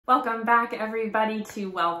Welcome back, everybody, to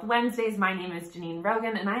Wealth Wednesdays. My name is Janine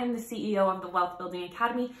Rogan, and I am the CEO of the Wealth Building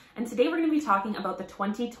Academy. And today we're going to be talking about the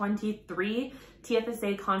 2023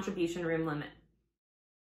 TFSA contribution room limit.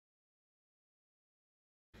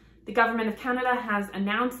 The Government of Canada has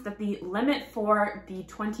announced that the limit for the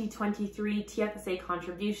 2023 TFSA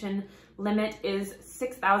contribution limit is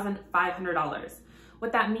 $6,500.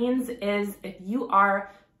 What that means is if you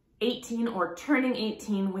are 18 or turning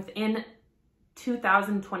 18 within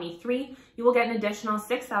 2023, you will get an additional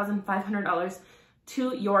 $6,500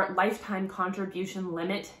 to your lifetime contribution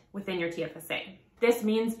limit within your TFSA. This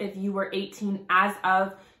means if you were 18 as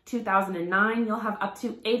of 2009, you'll have up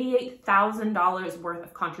to $88,000 worth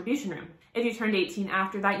of contribution room. If you turned 18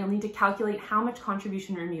 after that, you'll need to calculate how much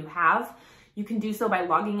contribution room you have. You can do so by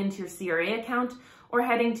logging into your CRA account or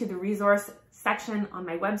heading to the resource section on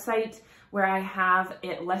my website where I have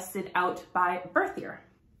it listed out by birth year.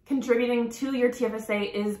 Contributing to your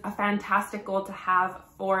TFSA is a fantastic goal to have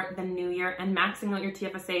for the new year, and maxing out your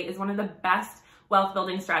TFSA is one of the best wealth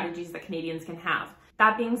building strategies that Canadians can have.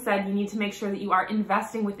 That being said, you need to make sure that you are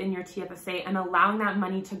investing within your TFSA and allowing that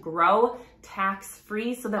money to grow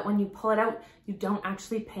tax-free so that when you pull it out, you don't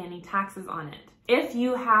actually pay any taxes on it. If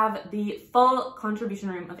you have the full contribution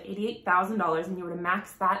room of $88,000 and you were to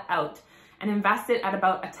max that out and invest it at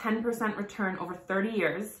about a 10% return over 30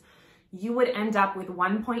 years, you would end up with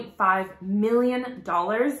 $1.5 million,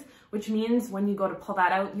 which means when you go to pull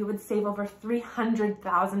that out, you would save over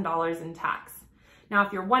 $300,000 in tax. Now,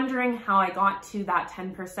 if you're wondering how I got to that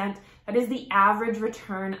 10%, that is the average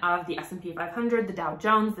return of the S&P 500, the Dow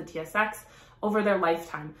Jones, the TSX over their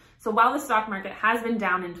lifetime. So while the stock market has been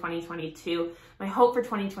down in 2022, my hope for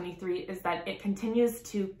 2023 is that it continues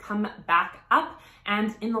to come back up.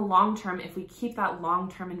 And in the long term, if we keep that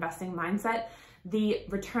long-term investing mindset, the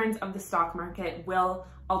returns of the stock market will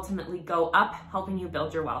ultimately go up, helping you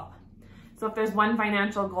build your wealth. So if there's one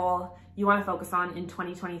financial goal you want to focus on in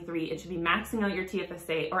 2023, it should be maxing out your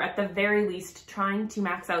TFSA, or at the very least, trying to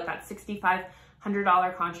max out that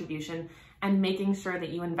 $6,500 contribution and making sure that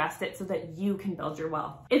you invest it so that you can build your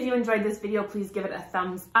wealth. If you enjoyed this video, please give it a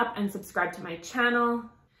thumbs up and subscribe to my channel.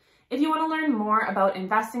 If you want to learn more about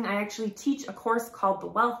investing, I actually teach a course called the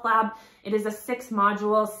Wealth Lab. It is a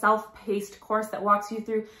 6-module self-paced course that walks you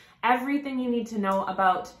through everything you need to know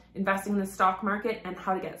about investing in the stock market and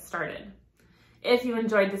how to get started. If you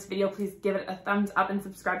enjoyed this video, please give it a thumbs up and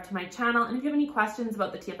subscribe to my channel. And if you have any questions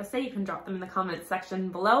about the TFSA, you can drop them in the comments section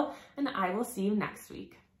below, and I will see you next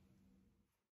week.